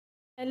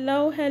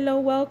Hello,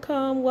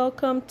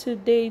 welcome to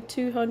day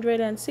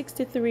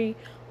 263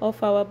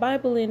 of our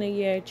Bible in a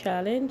Year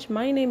challenge.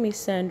 My name is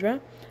Sandra.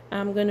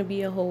 I'm going to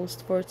be a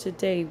host for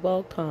today.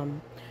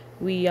 Welcome.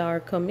 We are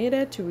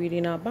committed to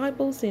reading our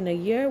Bibles in a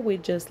year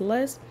with just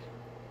less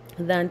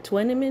than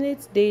 20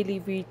 minutes daily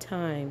read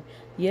time.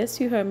 Yes,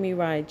 you heard me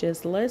right,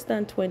 just less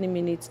than 20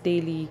 minutes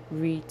daily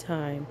read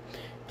time.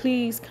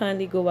 Please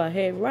kindly go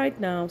ahead right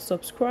now,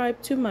 subscribe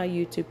to my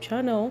YouTube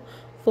channel,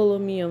 follow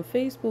me on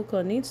Facebook,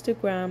 on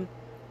Instagram,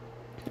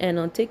 and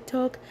on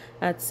TikTok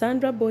at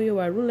Sandra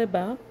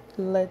Boyo-Aruleba.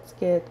 Let's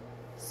get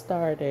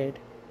started.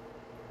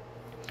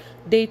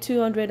 Day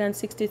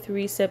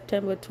 263,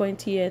 September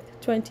 20th,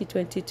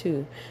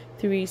 2022.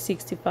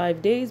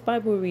 365 days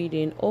Bible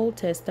reading. Old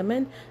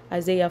Testament,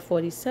 Isaiah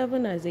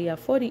 47, Isaiah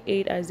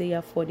 48,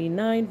 Isaiah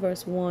 49,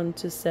 verse 1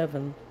 to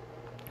 7.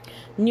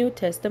 New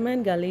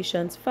Testament,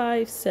 Galatians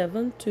 5,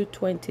 7 to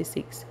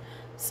 26.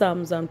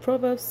 Psalms and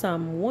Proverbs,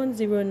 Psalm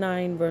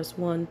 109, verse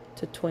 1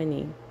 to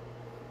 20.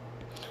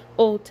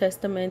 Old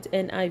Testament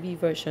NIV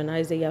version,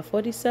 Isaiah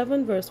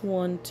 47, verse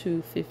 1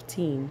 to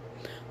 15.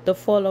 The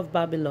fall of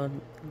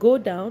Babylon. Go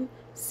down,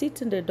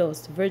 sit in the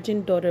dust,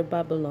 virgin daughter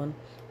Babylon.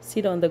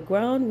 Sit on the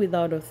ground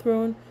without a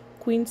throne,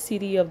 queen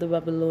city of the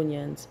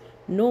Babylonians.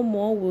 No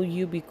more will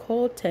you be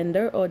called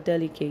tender or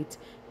delicate.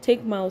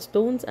 Take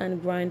milestones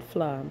and grind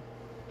flour.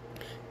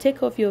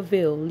 Take off your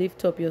veil,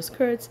 lift up your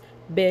skirts,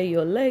 bare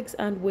your legs,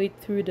 and wade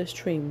through the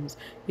streams.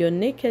 Your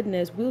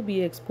nakedness will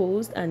be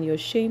exposed and your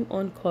shame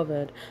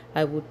uncovered.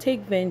 I will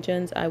take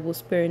vengeance, I will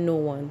spare no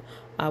one.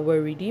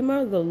 Our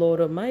Redeemer, the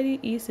Lord Almighty,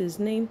 is his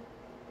name,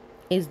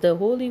 is the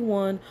Holy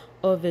One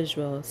of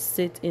Israel.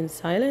 Sit in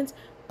silence,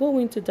 go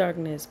into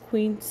darkness,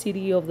 queen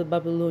city of the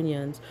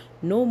Babylonians.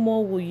 No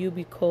more will you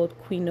be called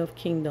queen of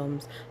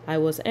kingdoms. I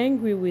was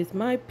angry with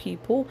my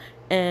people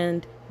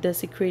and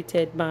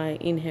desecrated my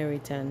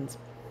inheritance.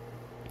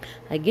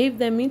 I gave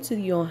them into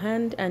your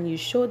hand, and you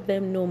showed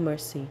them no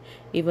mercy.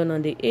 Even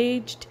on the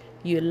aged,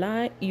 you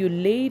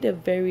laid a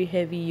very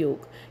heavy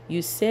yoke.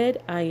 You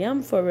said, I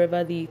am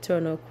forever the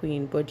eternal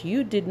queen, but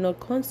you did not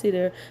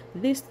consider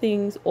these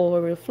things or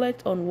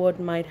reflect on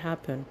what might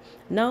happen.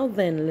 Now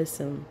then,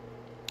 listen.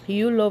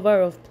 You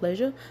lover of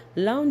pleasure,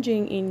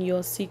 lounging in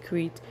your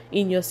security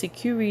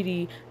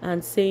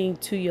and saying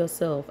to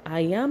yourself,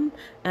 I am,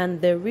 and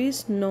there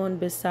is none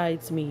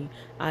besides me.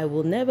 I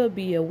will never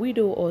be a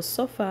widow or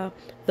suffer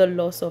the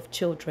loss of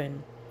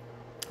children.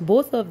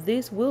 Both of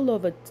these will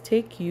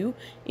overtake you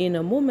in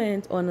a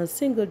moment, on a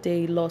single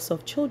day, loss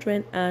of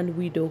children and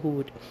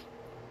widowhood.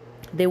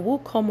 They will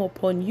come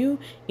upon you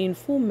in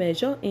full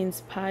measure, in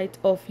spite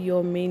of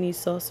your many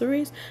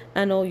sorceries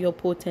and all your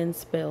potent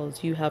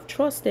spells. You have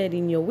trusted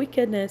in your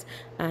wickedness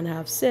and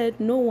have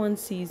said, no one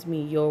sees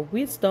me. Your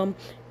wisdom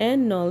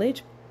and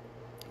knowledge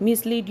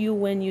mislead you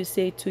when you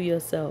say to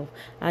yourself,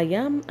 I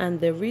am, and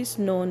there is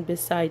none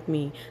beside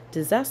me.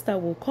 Disaster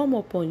will come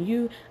upon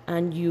you,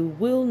 and you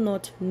will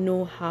not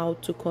know how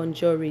to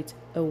conjure it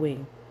away.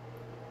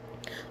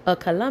 A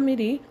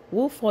calamity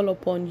will fall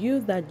upon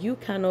you that you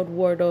cannot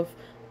ward off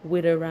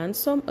with a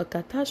ransom. A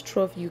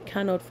catastrophe you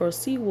cannot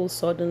foresee will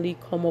suddenly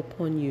come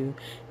upon you.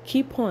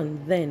 Keep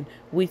on, then,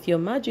 with your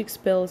magic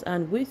spells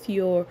and with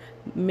your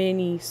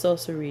many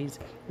sorceries,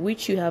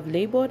 which you have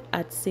labored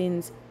at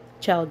since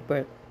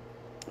childbirth.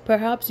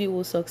 Perhaps you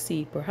will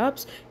succeed,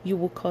 perhaps you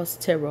will cause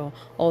terror,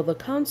 or the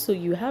counsel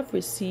you have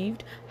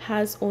received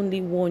has only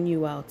worn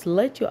you out.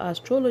 Let your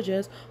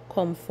astrologers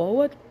come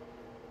forward,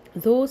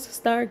 those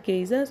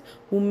stargazers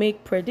who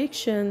make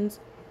predictions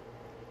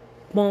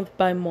month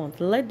by month.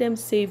 Let them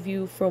save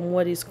you from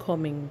what is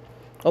coming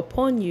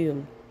upon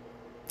you.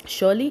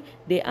 Surely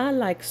they are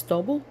like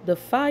stubble, the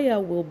fire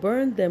will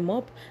burn them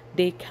up.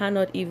 They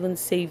cannot even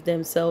save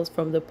themselves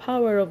from the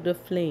power of the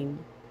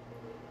flame.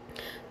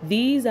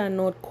 These are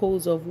not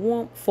coals of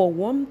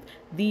warmth.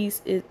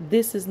 This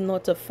is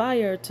not a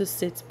fire to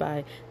sit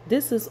by.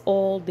 This is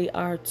all they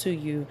are to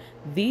you.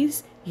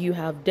 These you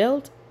have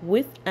dealt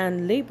with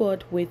and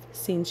labored with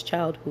since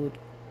childhood.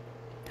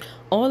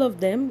 All of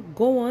them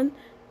go on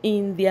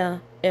in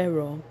their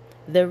error.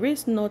 There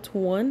is not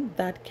one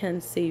that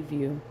can save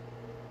you.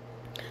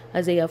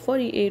 Isaiah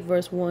 48,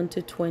 verse 1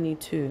 to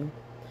 22.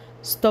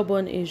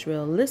 Stubborn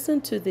Israel,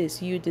 listen to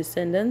this, you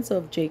descendants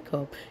of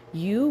Jacob,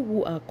 you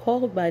who are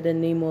called by the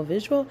name of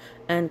Israel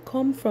and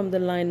come from the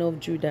line of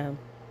Judah.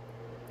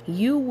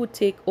 You would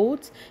take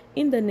oaths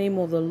in the name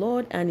of the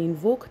Lord and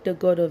invoke the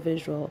God of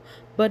Israel,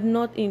 but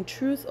not in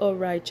truth or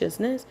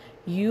righteousness.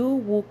 You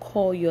will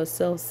call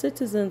yourselves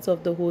citizens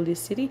of the holy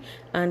city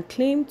and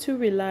claim to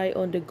rely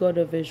on the God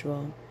of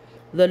Israel.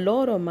 The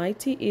Lord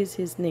Almighty is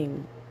his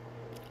name.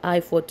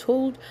 I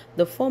foretold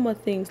the former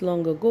things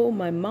long ago.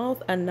 My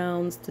mouth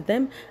announced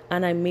them,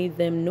 and I made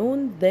them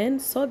known. Then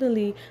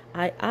suddenly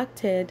I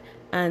acted,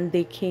 and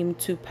they came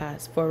to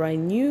pass. For I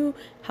knew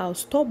how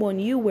stubborn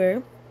you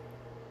were.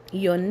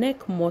 Your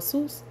neck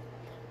muscles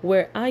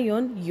were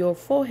iron, your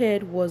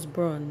forehead was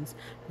bronze.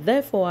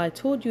 Therefore I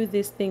told you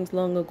these things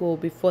long ago,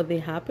 before they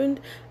happened.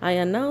 I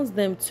announced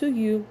them to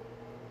you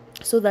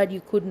so that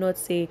you could not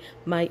say,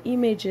 my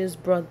images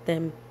brought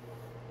them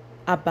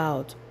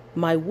about.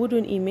 My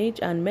wooden image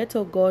and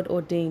metal God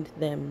ordained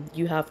them.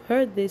 You have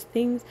heard these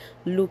things,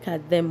 look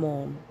at them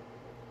all.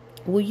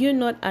 Will you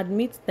not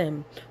admit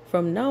them?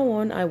 From now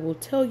on, I will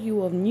tell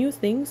you of new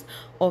things,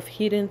 of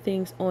hidden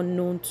things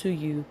unknown to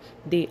you.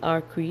 They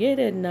are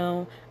created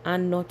now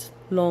and not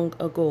long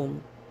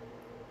ago.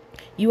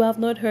 You have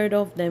not heard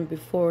of them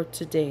before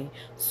today,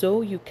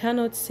 so you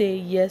cannot say,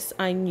 yes,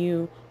 I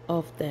knew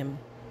of them.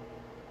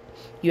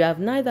 You have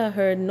neither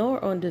heard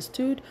nor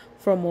understood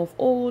from of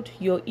old,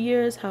 your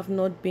ears have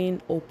not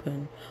been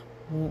open.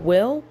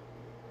 Well,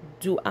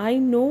 do I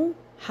know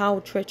how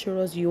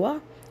treacherous you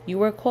are? You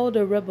were called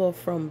a rebel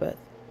from birth.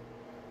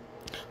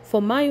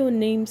 For my own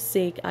name's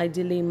sake I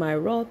delay my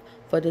wrath,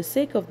 for the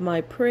sake of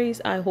my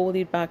praise I hold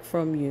it back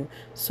from you,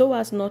 so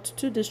as not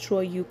to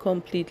destroy you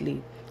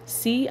completely.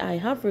 See, I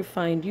have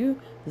refined you,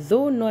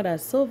 though not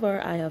as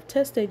silver, I have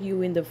tested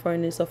you in the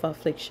furnace of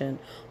affliction.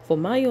 For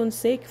my own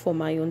sake,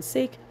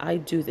 I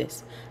do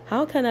this.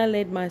 How can I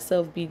let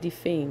myself be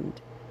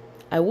defamed?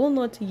 I will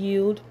not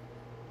yield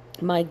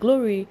my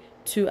glory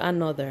to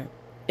another.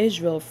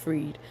 Israel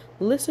freed.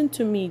 Listen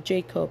to me,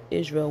 Jacob,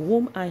 Israel,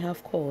 whom I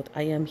have called.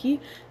 I am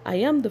he, I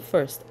am the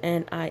first,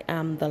 and I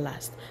am the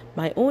last.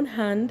 My own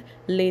hand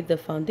laid the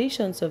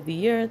foundations of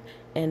the earth,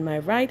 and my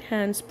right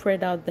hand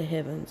spread out the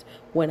heavens.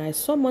 When I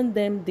summon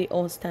them, they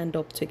all stand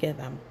up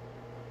together.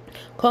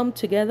 Come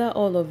together,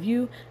 all of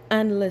you,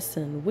 and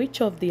listen. Which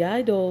of the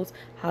idols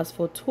has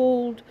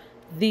foretold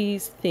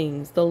these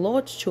things? The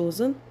Lord's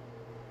chosen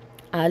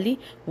Ali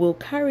will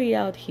carry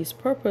out his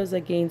purpose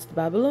against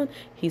Babylon.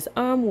 His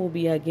arm will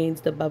be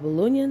against the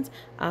Babylonians.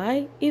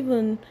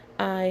 Even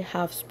I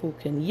have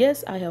spoken.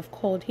 Yes, I have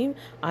called him.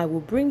 I will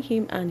bring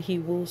him, and he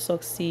will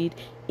succeed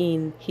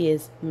in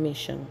his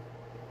mission.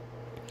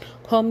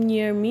 Come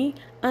near me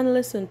and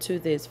listen to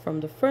this.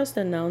 From the first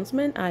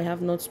announcement, I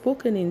have not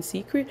spoken in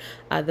secret.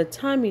 At the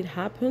time it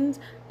happened,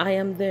 I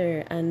am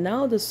there. And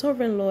now the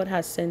sovereign Lord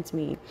has sent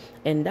me,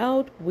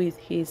 endowed with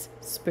his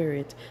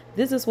spirit.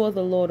 This is what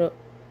the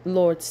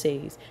Lord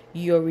says,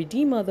 your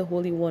Redeemer, the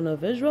Holy One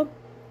of Israel.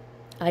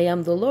 I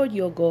am the Lord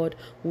your God,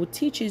 who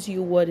teaches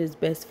you what is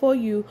best for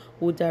you,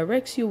 who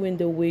directs you in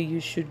the way you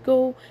should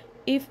go.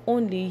 If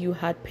only you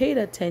had paid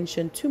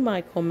attention to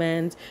my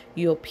commands,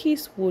 your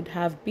peace would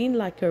have been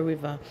like a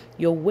river,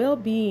 your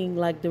well-being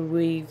like the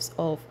waves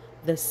of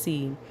the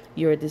sea.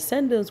 Your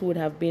descendants would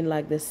have been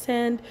like the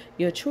sand,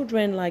 your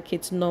children like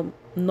its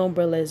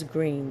numberless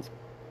grains.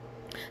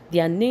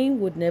 Their name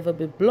would never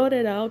be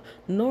blotted out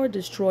nor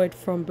destroyed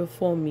from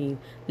before me.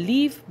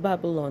 Leave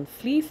Babylon,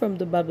 flee from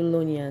the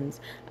Babylonians.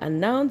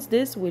 Announce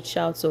this with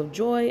shouts of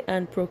joy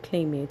and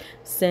proclaim it.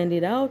 Send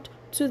it out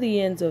to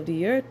the ends of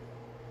the earth.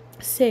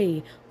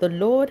 Say, the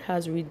Lord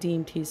has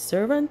redeemed his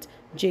servant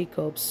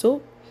Jacob.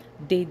 So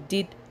they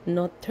did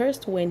not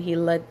thirst when he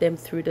led them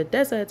through the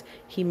desert.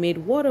 He made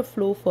water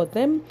flow for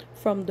them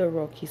from the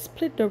rock. He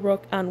split the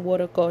rock and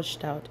water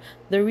gushed out.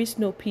 There is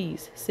no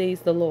peace, says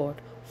the Lord,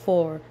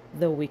 for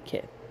the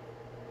wicked.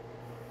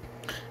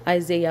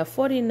 Isaiah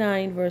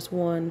 49 verse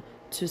 1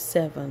 to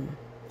 7.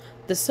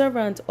 The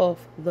servant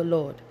of the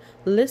Lord.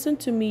 Listen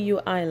to me, you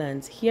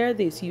islands. Hear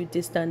this, you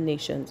distant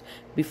nations.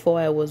 Before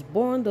I was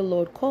born, the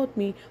Lord called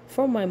me.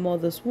 From my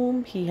mother's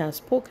womb, he has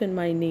spoken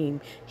my name.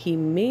 He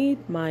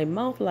made my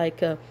mouth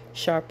like a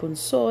sharpened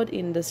sword.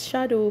 In the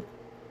shadow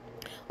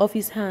of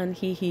his hand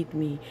he hid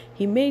me.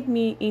 He made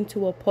me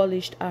into a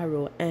polished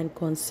arrow and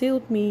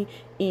concealed me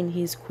in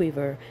his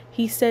quiver.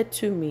 He said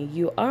to me,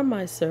 you are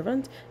my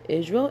servant,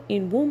 Israel,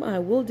 in whom I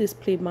will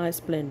display my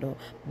splendor.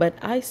 But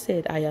I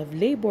said, I have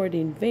labored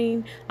in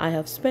vain. I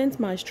have spent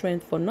my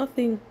strength for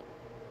nothing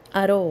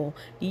at all.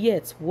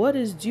 Yet what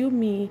is due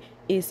me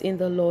is in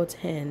the Lord's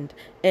hand,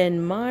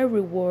 and my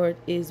reward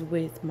is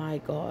with my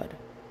God.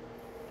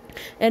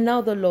 And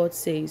now the Lord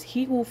says,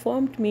 he who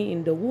formed me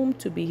in the womb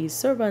to be his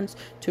servants,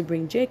 to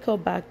bring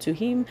Jacob back to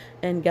him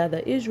and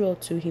gather Israel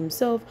to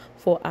himself,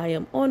 for I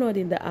am honored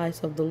in the eyes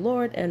of the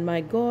Lord, and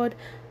my God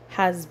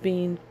has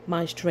been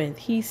my strength.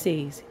 He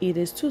says, it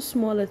is too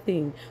small a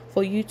thing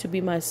for you to be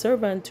my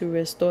servant, to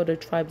restore the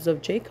tribes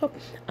of Jacob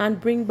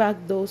and bring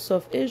back those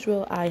of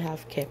Israel I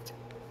have kept.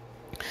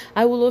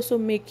 I will also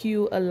make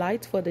you a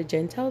light for the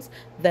Gentiles,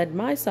 that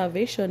my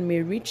salvation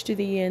may reach to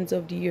the ends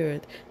of the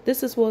earth.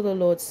 This is what the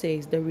Lord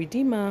says, the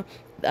Redeemer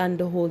and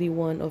the Holy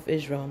One of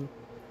Israel.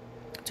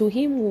 To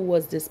him who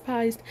was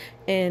despised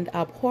and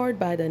abhorred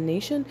by the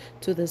nation,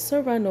 to the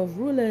servant of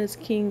rulers,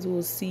 kings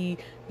will see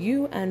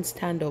you and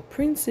stand up.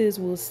 Princes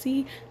will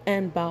see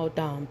and bow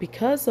down,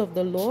 because of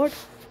the Lord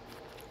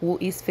who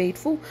is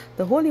faithful,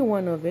 the Holy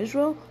One of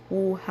Israel,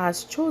 who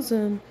has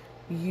chosen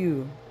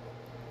you.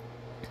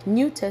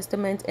 New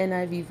Testament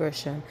NIV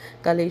version,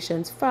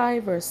 Galatians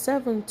 5 verse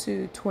 7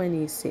 to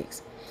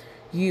 26.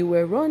 You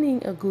were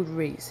running a good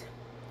race.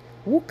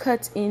 Who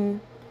cut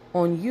in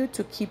on you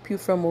to keep you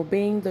from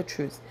obeying the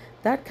truth?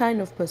 That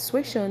kind of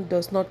persuasion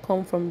does not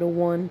come from the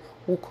one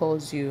who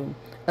calls you.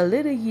 A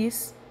little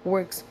yeast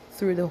works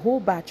through the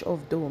whole batch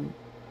of dough.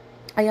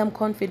 I am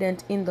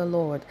confident in the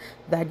Lord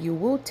that you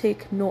will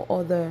take no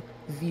other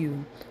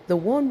view. The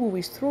one who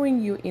is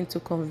throwing you into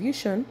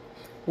confusion,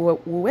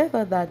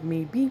 whoever that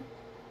may be,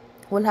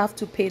 will have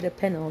to pay the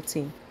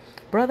penalty.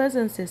 Brothers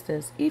and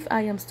sisters, if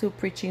I am still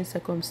preaching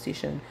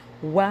circumcision,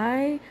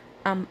 why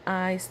am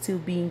I still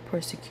being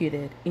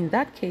persecuted? In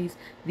that case,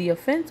 the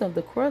offense of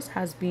the cross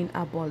has been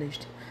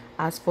abolished.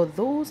 As for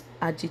those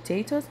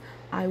agitators,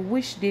 I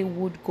wish they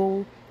would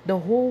go the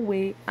whole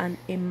way and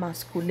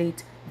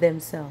emasculate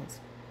themselves.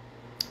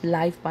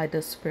 Life by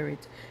the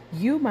Spirit.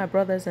 You, my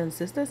brothers and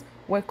sisters,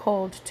 were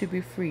called to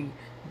be free,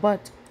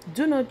 but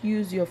do not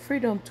use your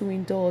freedom to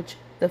indulge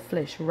the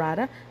flesh.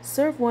 Rather,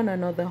 serve one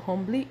another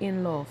humbly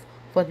in love.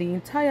 For the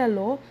entire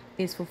law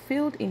is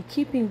fulfilled in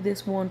keeping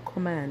this one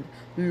command: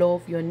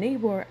 love your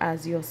neighbor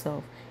as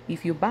yourself.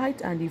 If you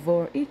bite and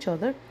devour each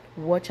other,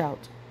 watch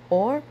out,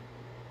 or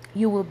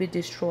you will be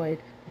destroyed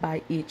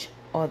by each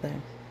other.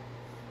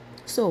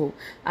 So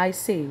I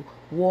say,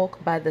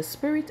 walk by the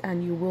Spirit,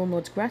 and you will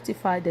not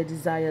gratify the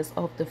desires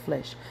of the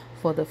flesh.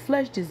 For the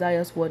flesh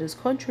desires what is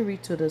contrary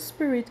to the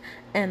Spirit,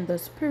 and the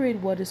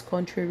Spirit what is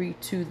contrary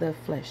to the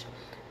flesh.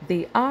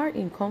 They are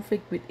in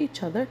conflict with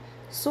each other,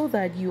 so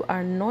that you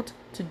are not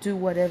to do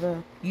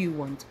whatever you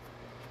want.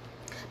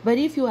 But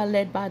if you are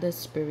led by the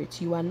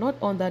Spirit, you are not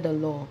under the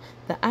law.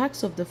 The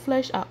acts of the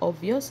flesh are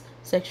obvious: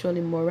 sexual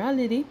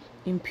immorality,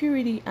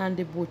 impurity and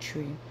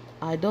debauchery,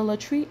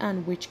 idolatry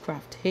and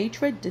witchcraft,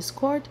 hatred,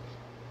 discord,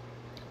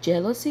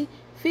 jealousy,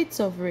 fits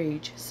of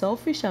rage,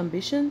 selfish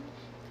ambition,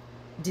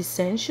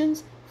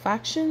 dissensions,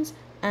 factions,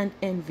 and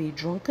envy,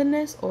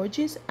 drunkenness,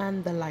 orgies,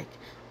 and the like.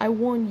 I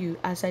warn you,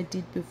 as I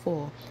did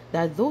before,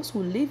 that those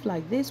who live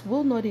like this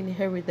will not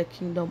inherit the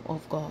kingdom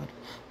of God.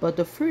 But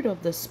the fruit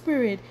of the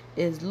Spirit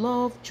is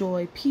love,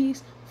 joy,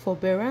 peace,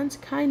 forbearance,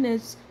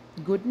 kindness,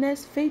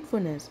 goodness,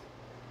 faithfulness,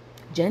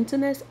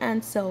 gentleness,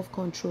 and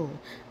self-control.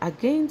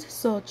 Against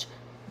such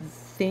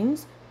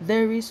things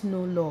there is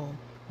no law.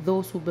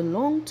 Those who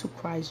belong to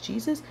Christ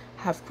Jesus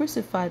have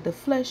crucified the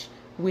flesh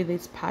with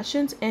its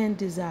passions and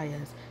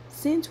desires.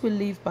 Since we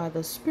live by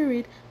the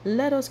Spirit,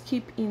 let us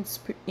keep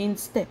in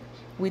step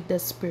with the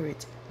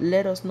Spirit.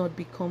 Let us not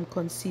become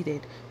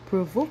conceited,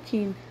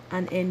 provoking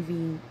and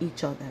envying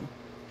each other.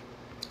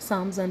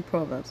 Psalms and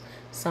Proverbs.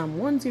 Psalm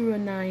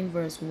 109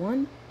 verse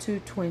 1 to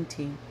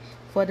 20.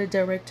 For the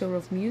director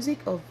of music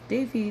of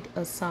David,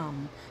 a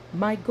psalm.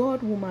 My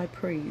God, whom I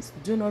praise,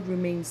 do not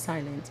remain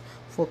silent.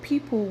 For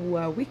people who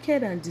are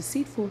wicked and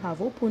deceitful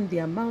have opened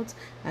their mouths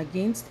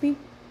against me.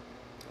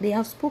 They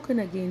have spoken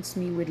against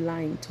me with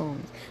lying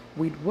tongues.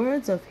 With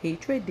words of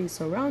hatred they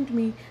surround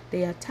me.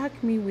 They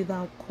attack me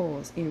without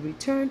cause. In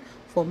return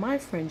for my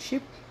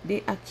friendship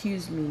they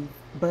accuse me.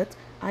 But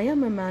I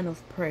am a man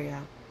of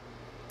prayer.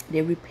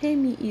 They repay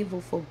me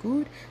evil for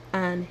good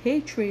and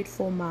hatred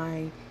for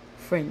my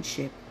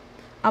friendship.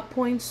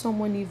 Appoint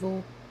someone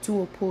evil to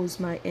oppose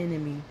my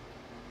enemy.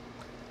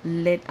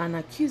 Let an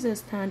accuser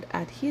stand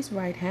at his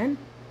right hand.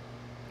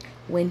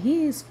 When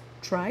he is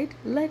tried,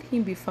 let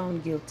him be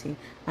found guilty,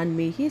 and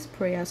may his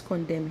prayers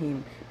condemn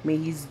him. May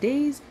his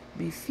days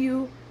be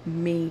few.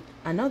 May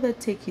another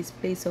take his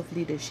place of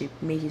leadership.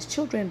 May his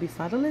children be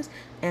fatherless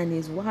and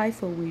his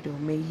wife a widow.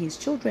 May his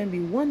children be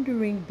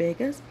wandering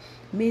beggars.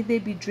 May they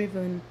be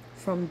driven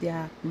from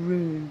their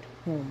ruined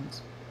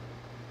homes.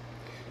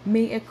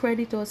 May a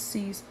creditor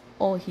seize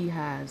all he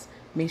has.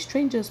 May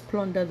strangers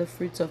plunder the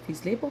fruits of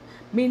his labor.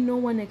 May no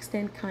one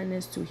extend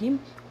kindness to him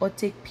or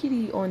take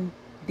pity on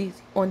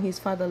his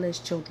fatherless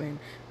children.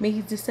 May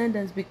his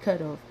descendants be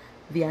cut off,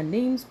 their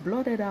names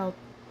blotted out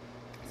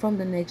from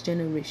the next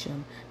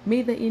generation.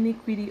 May the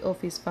iniquity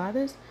of his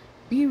fathers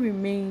be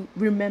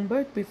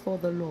remembered before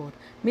the Lord.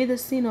 May the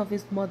sin of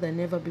his mother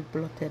never be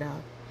blotted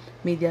out.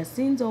 May their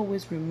sins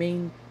always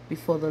remain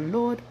before the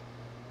Lord,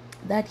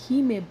 that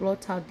he may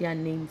blot out their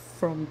name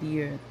from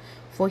the earth.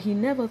 For he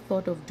never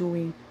thought of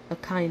doing a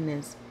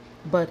kindness,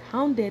 but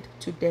hounded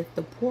to death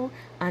the poor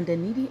and the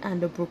needy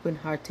and the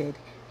brokenhearted.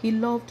 He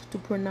loved to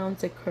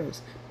pronounce a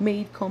curse.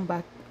 May it come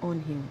back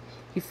on him.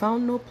 He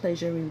found no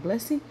pleasure in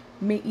blessing.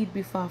 May it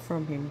be far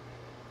from him.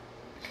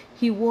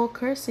 He wore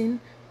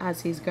cursing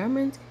as his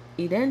garment.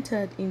 It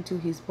entered into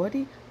his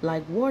body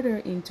like water,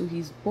 into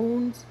his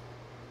bones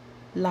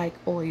like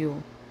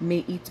oil.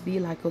 May it be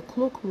like a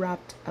cloak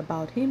wrapped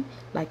about him,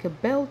 like a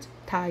belt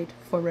tied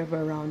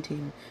forever around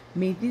him.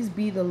 May this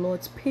be the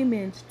Lord's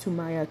payment to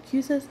my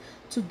accusers,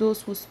 to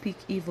those who speak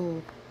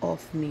evil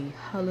of me.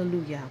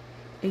 Hallelujah.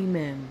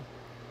 Amen.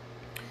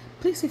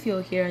 Please, if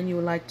you're here and you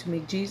would like to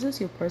make Jesus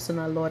your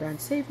personal Lord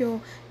and Savior,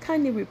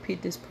 kindly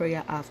repeat this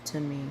prayer after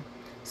me.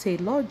 Say,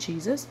 Lord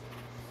Jesus,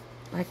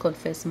 I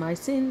confess my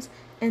sins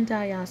and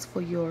I ask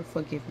for your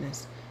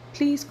forgiveness.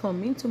 Please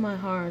come into my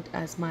heart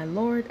as my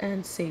Lord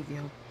and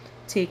Savior.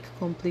 Take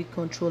complete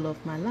control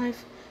of my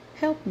life.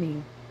 Help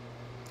me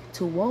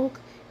to walk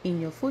in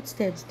your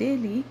footsteps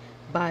daily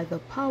by the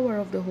power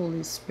of the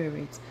Holy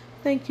Spirit.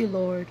 Thank you,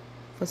 Lord,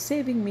 for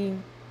saving me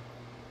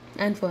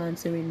and for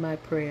answering my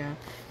prayer.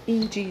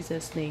 In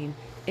Jesus' name,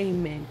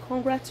 Amen.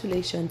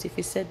 Congratulations. If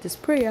you said this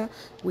prayer,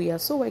 we are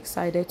so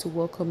excited to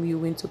welcome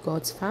you into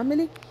God's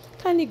family.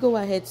 Kindly go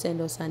ahead, send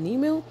us an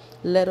email.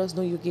 Let us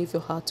know you gave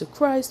your heart to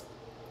Christ.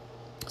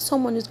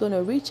 Someone is going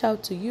to reach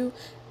out to you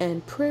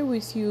and pray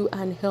with you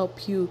and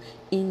help you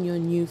in your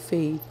new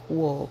faith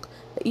walk.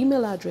 The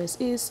email address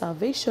is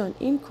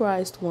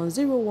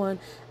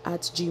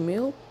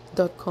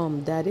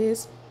salvationinChrist101@gmail.com. That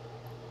is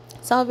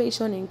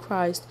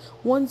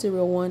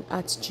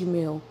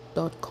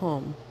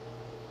salvationinChrist101@gmail.com.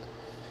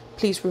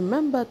 Please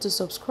remember to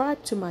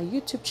subscribe to my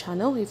YouTube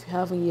channel if you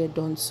haven't yet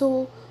done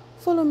so.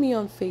 Follow me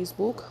on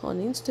Facebook, on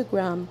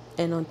Instagram,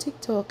 and on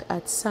TikTok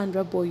at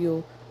Sandra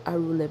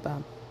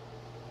Boyo-Aruleba.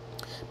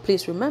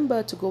 Please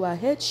remember to go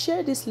ahead,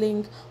 share this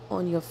link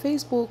on your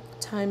Facebook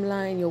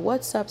timeline, your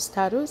WhatsApp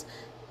status.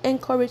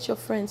 Encourage your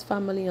friends,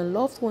 family, and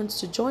loved ones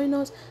to join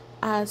us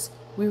as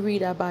we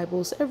read our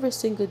Bibles every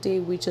single day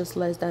with just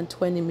less than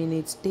 20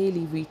 minutes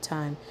daily read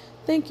time.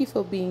 Thank you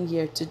for being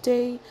here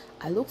today.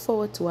 I look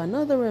forward to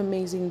another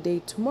amazing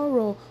day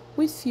tomorrow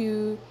with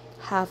you.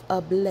 Have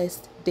a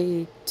blessed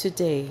day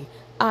today.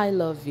 I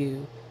love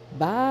you.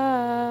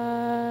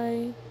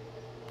 Bye.